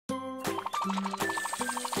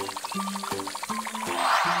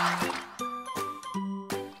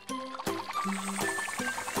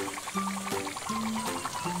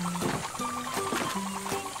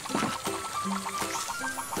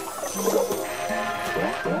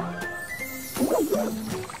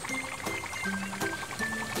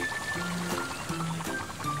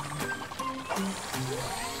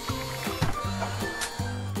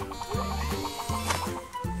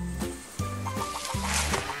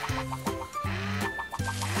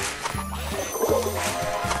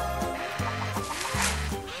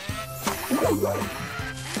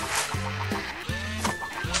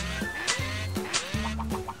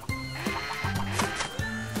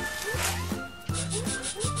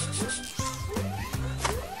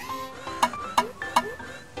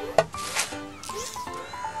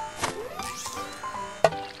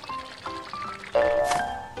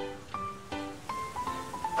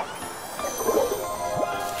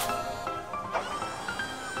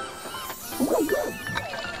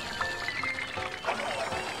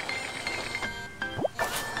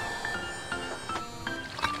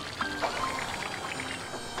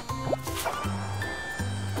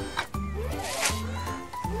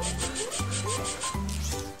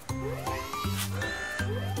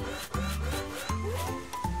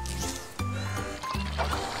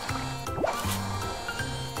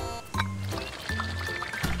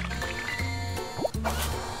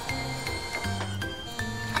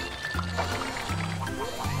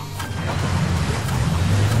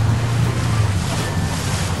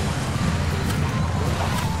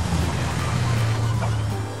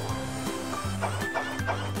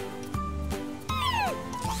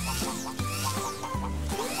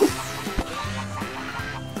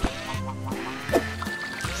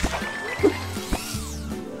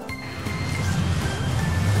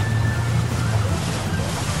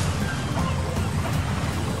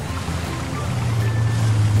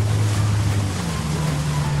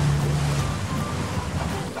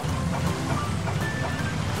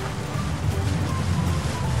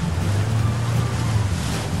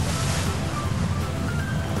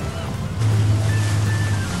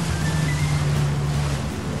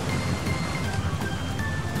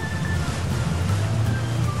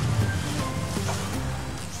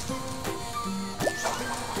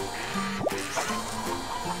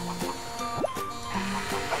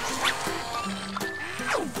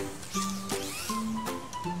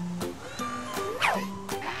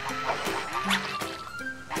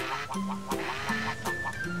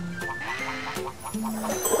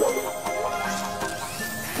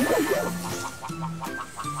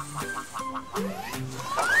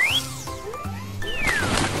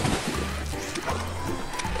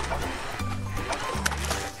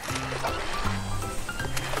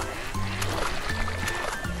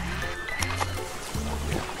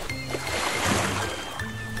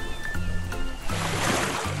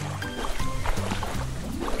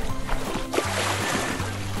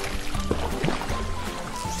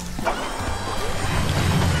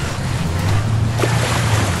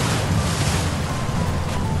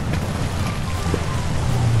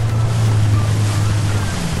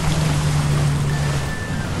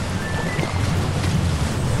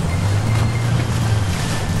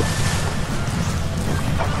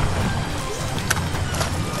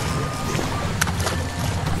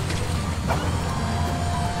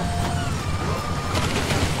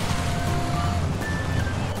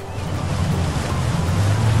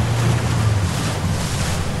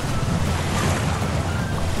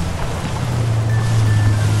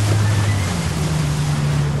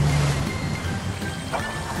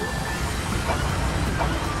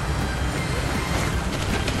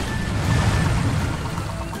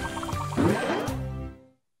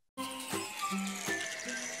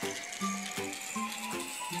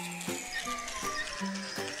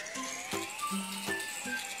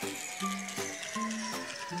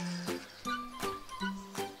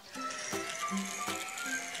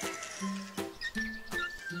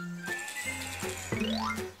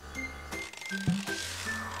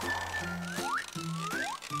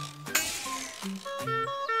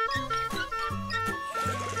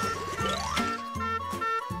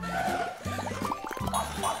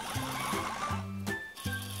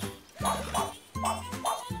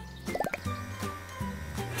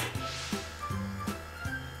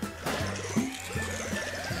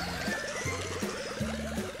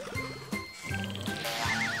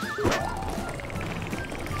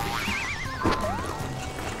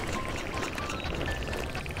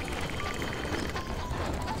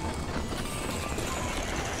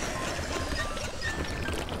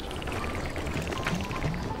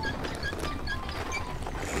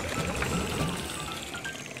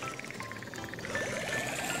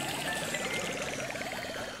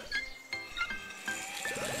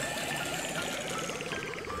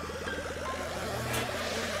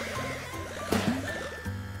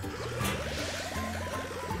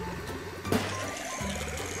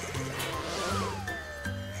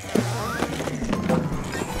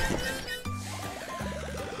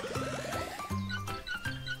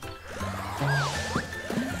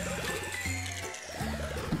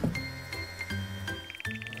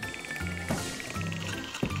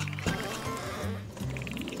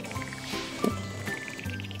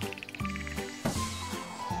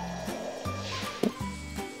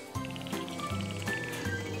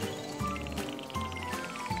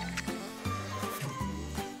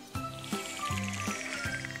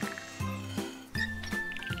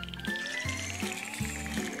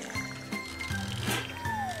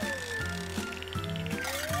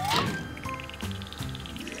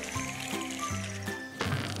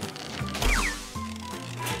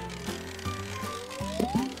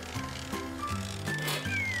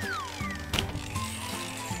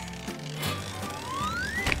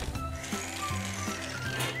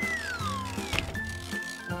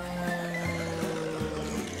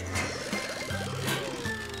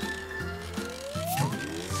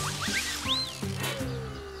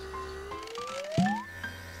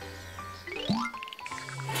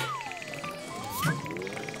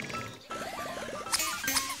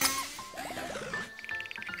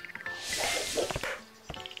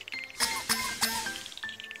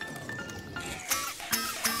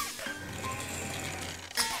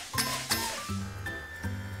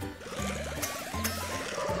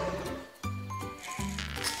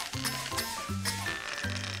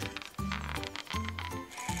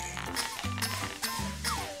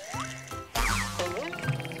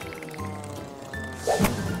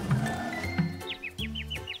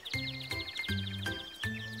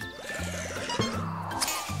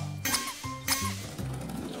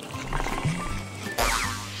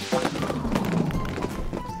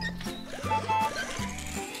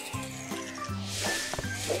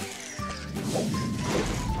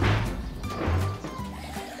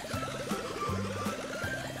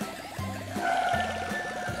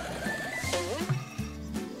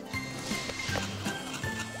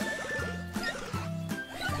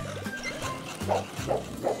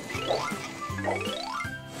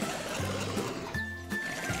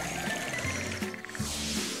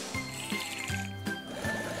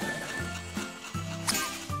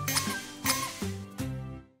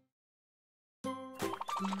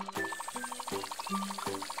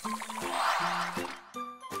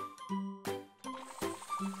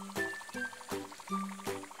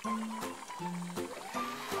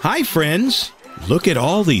Hi, friends. Look at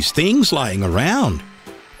all these things lying around.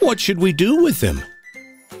 What should we do with them?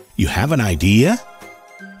 You have an idea?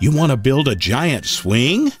 You want to build a giant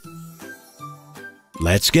swing?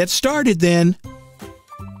 Let's get started then.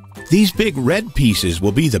 These big red pieces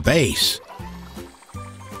will be the base.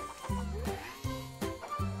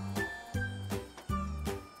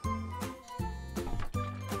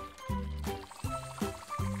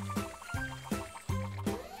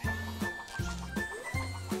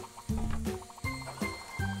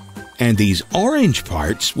 And these orange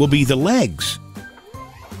parts will be the legs.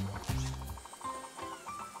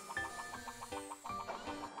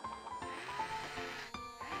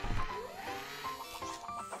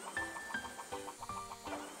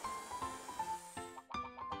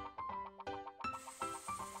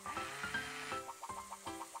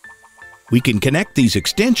 We can connect these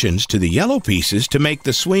extensions to the yellow pieces to make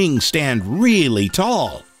the swing stand really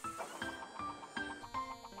tall.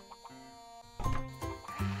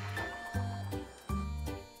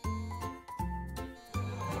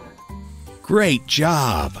 Great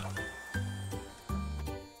job!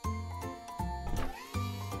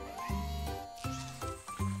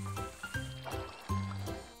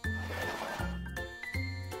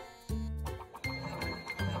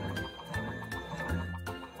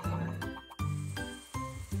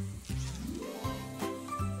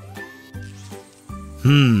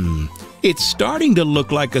 It's starting to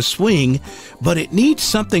look like a swing, but it needs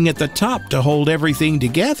something at the top to hold everything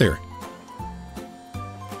together.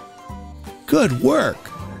 Good work!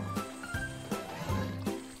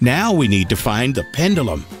 Now we need to find the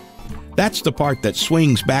pendulum. That's the part that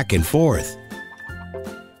swings back and forth.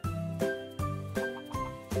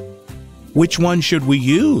 Which one should we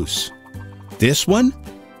use? This one?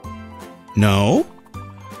 No?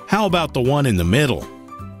 How about the one in the middle?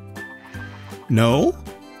 No?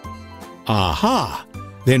 Aha!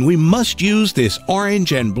 Then we must use this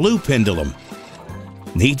orange and blue pendulum.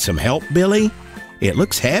 Need some help, Billy? It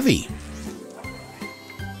looks heavy.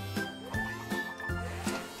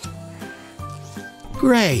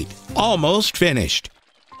 Great! Almost finished.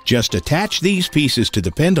 Just attach these pieces to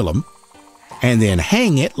the pendulum and then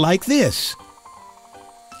hang it like this.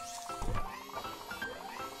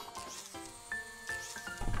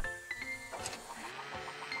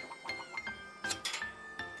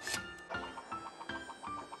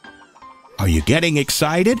 Are you getting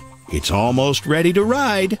excited? It's almost ready to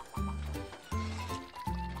ride.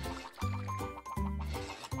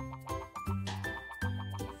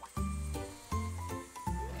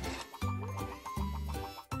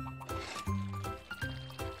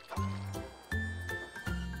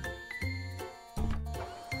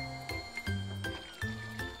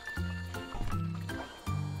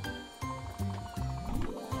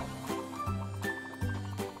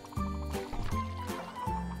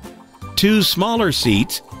 Two smaller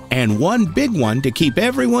seats and one big one to keep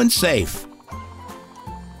everyone safe.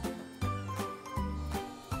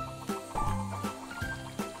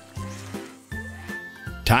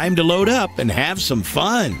 Time to load up and have some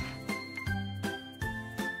fun.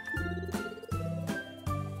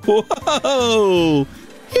 Whoa!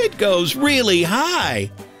 It goes really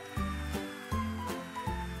high.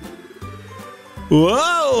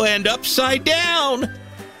 Whoa, and upside down.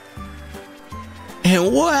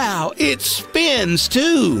 And wow, it spins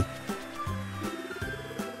too!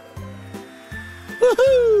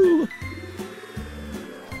 Woohoo!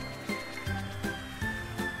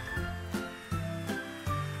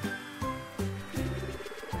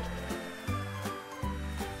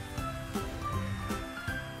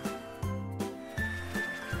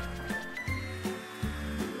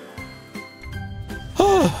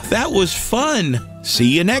 Oh, that was fun!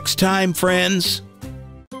 See you next time, friends!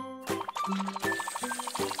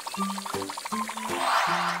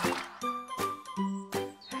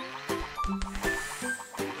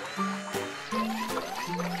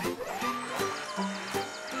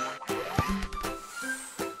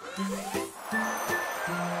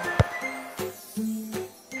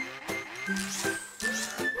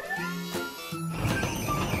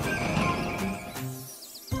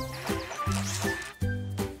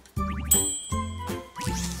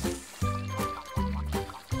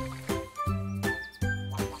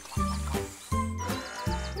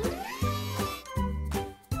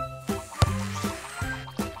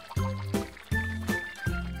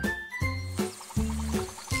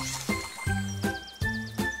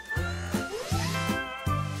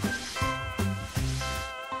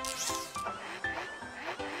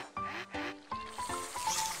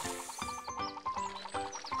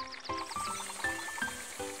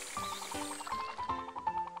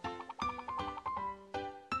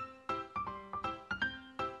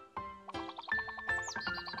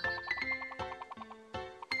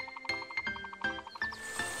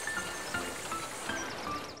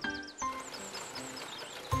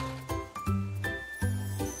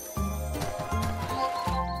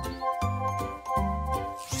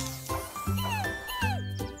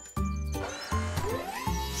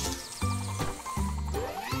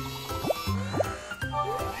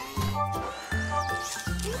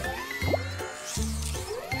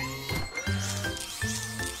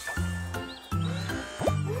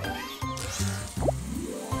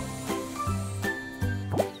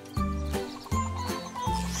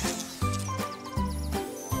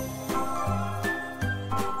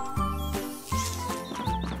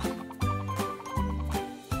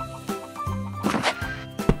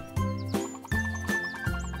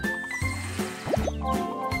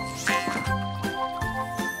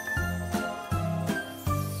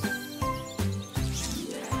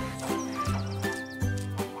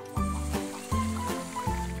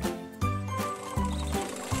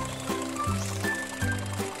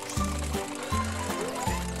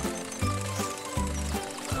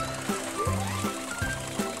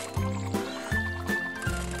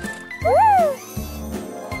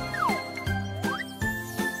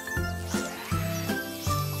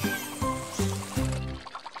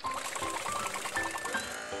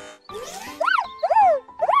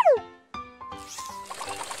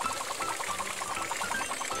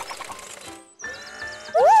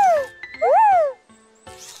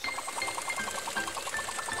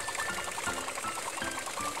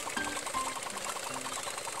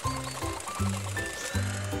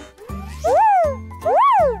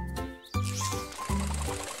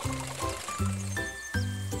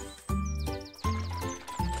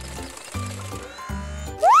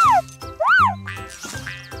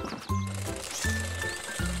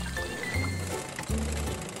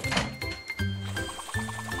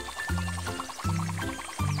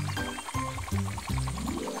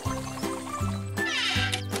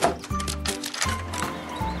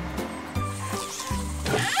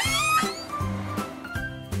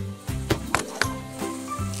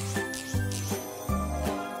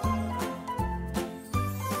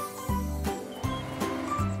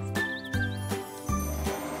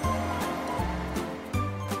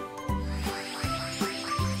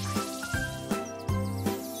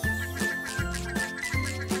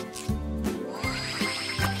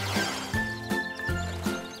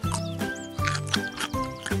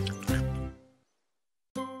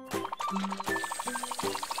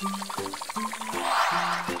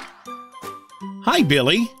 Hi,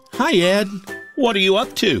 Billy. Hi, Ed. What are you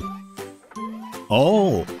up to?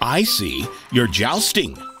 Oh, I see. You're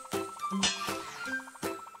jousting.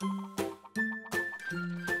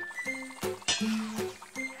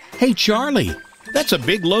 Hey, Charlie, that's a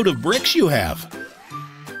big load of bricks you have.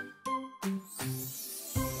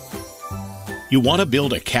 You want to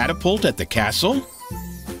build a catapult at the castle?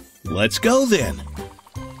 Let's go then.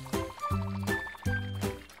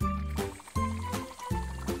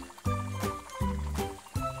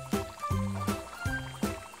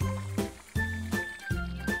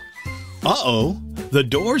 Uh-oh, the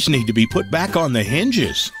doors need to be put back on the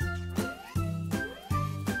hinges.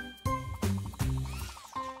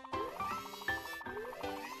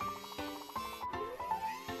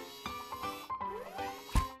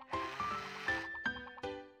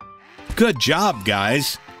 Good job,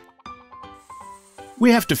 guys.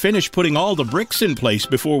 We have to finish putting all the bricks in place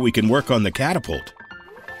before we can work on the catapult.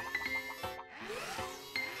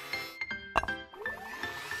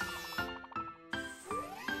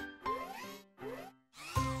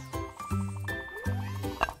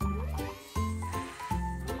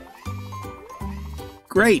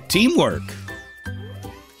 Great teamwork.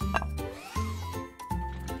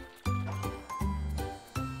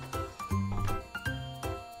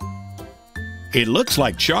 It looks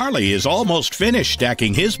like Charlie is almost finished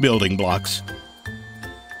stacking his building blocks.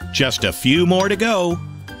 Just a few more to go.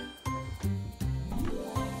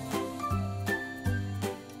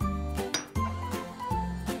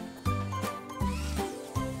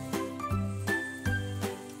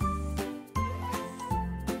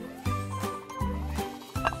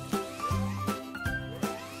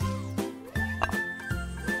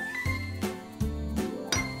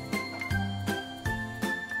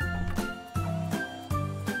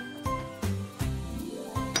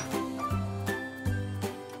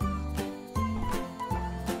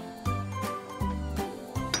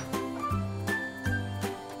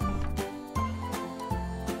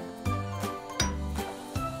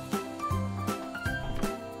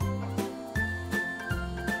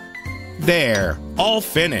 There, all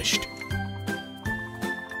finished.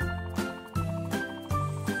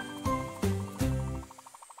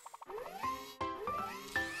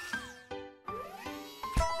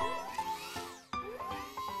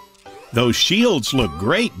 Those shields look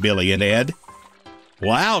great, Billy and Ed.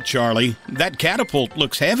 Wow, Charlie, that catapult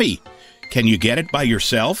looks heavy. Can you get it by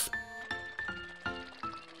yourself?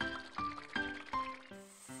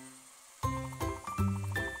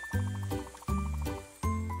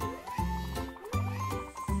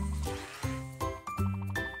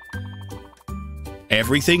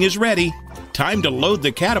 Everything is ready. Time to load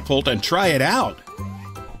the catapult and try it out.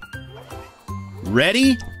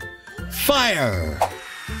 Ready? Fire!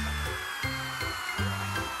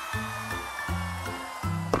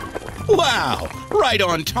 Wow! Right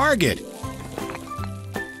on target!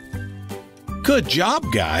 Good job,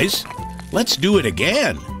 guys. Let's do it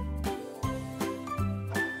again.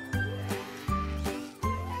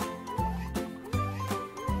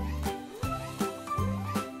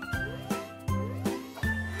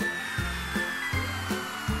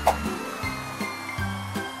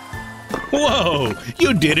 Whoa!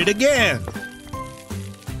 You did it again!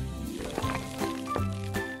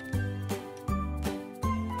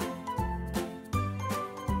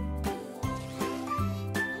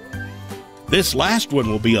 This last one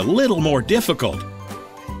will be a little more difficult.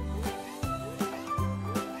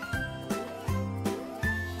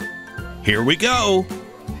 Here we go!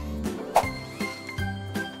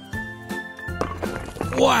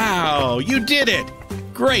 Wow! You did it!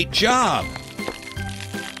 Great job!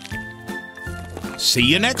 See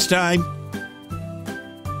you next time.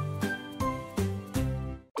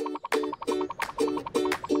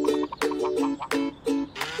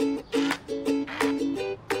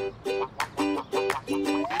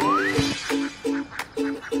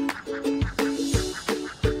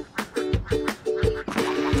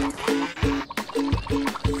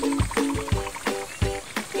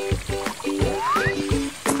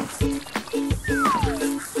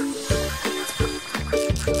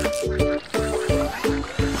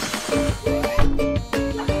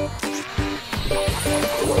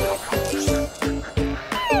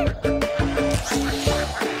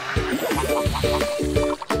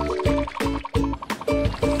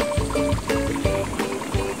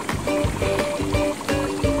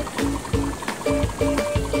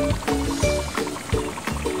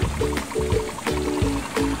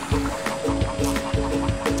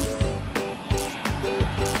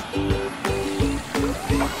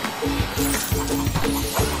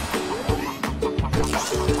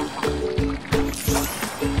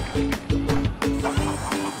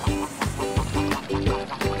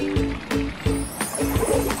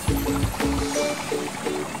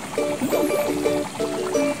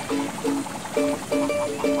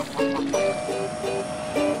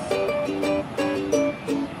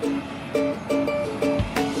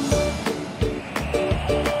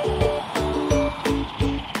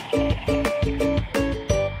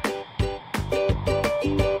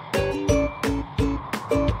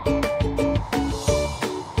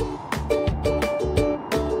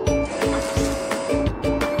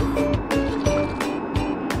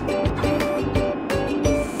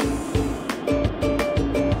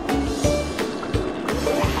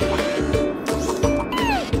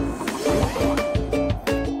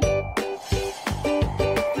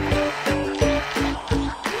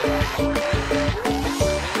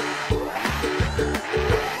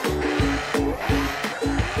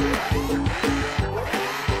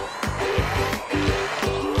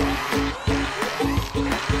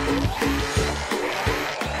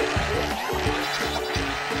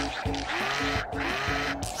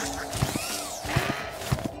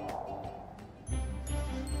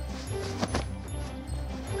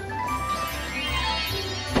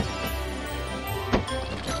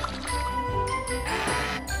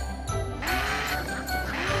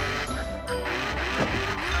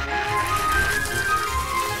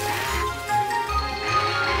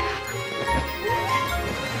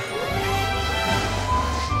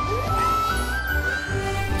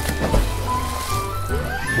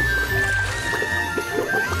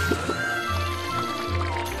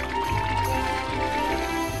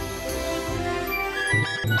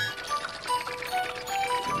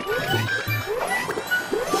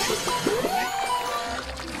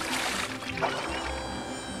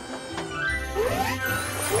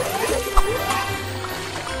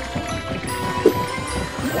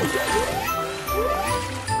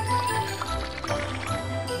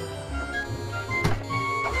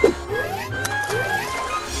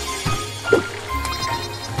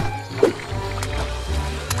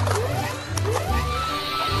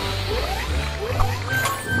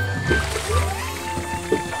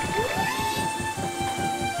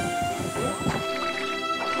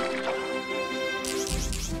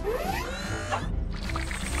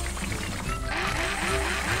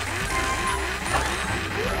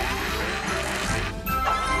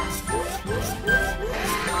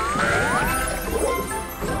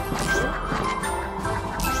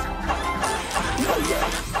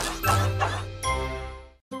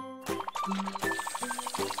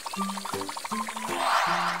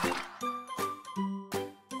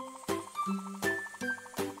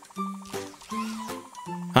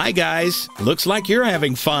 Hi guys, looks like you're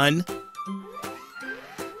having fun.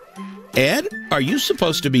 Ed, are you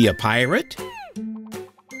supposed to be a pirate?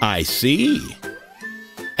 I see.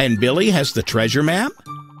 And Billy has the treasure map?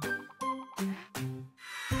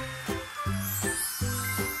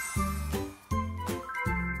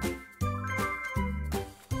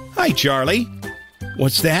 Hi Charlie.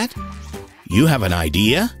 What's that? You have an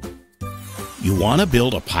idea? You want to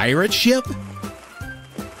build a pirate ship?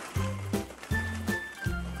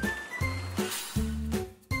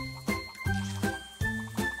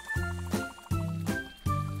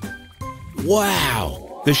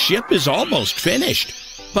 Wow, the ship is almost finished,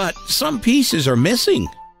 but some pieces are missing.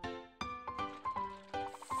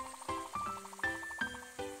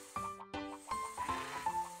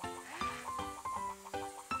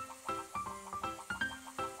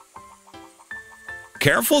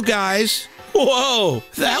 Careful, guys. Whoa,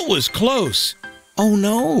 that was close. Oh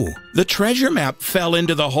no, the treasure map fell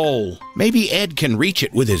into the hole. Maybe Ed can reach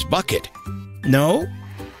it with his bucket. No?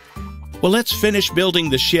 Well, let's finish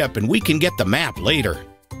building the ship and we can get the map later.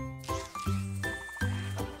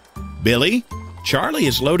 Billy, Charlie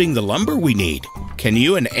is loading the lumber we need. Can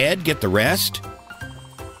you and Ed get the rest?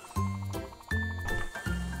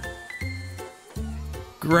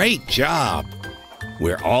 Great job.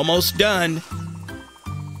 We're almost done.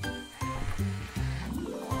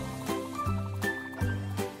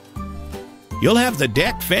 You'll have the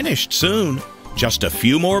deck finished soon. Just a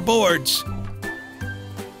few more boards.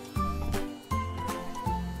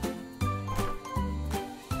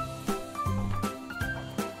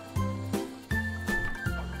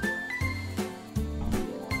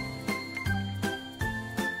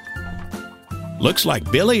 Looks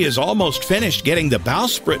like Billy is almost finished getting the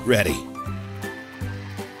bowsprit ready.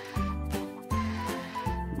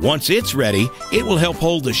 Once it's ready, it will help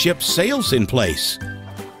hold the ship's sails in place.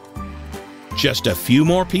 Just a few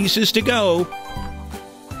more pieces to go.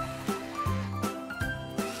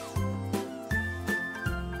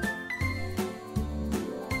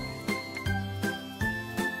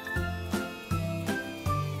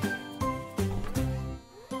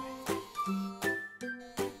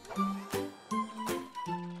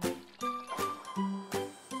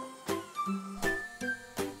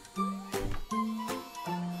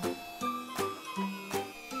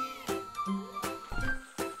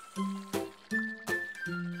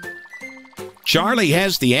 Charlie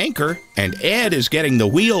has the anchor, and Ed is getting the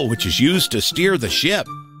wheel which is used to steer the ship.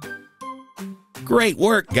 Great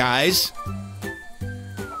work, guys!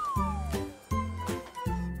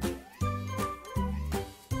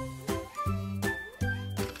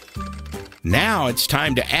 Now it's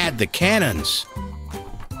time to add the cannons.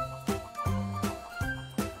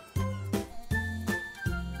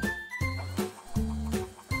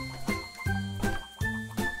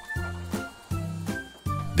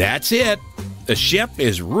 That's it! The ship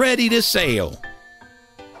is ready to sail.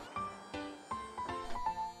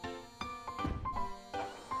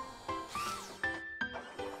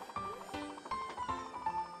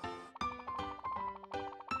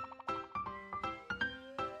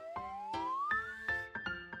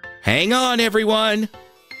 Hang on, everyone.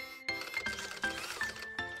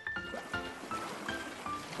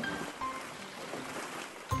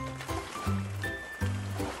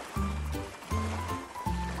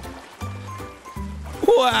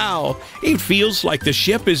 Wow, it feels like the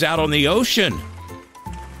ship is out on the ocean.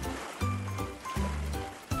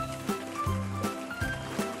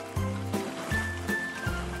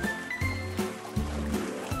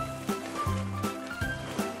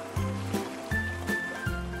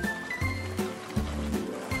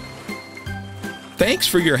 Thanks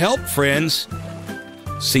for your help, friends.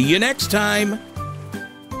 See you next time.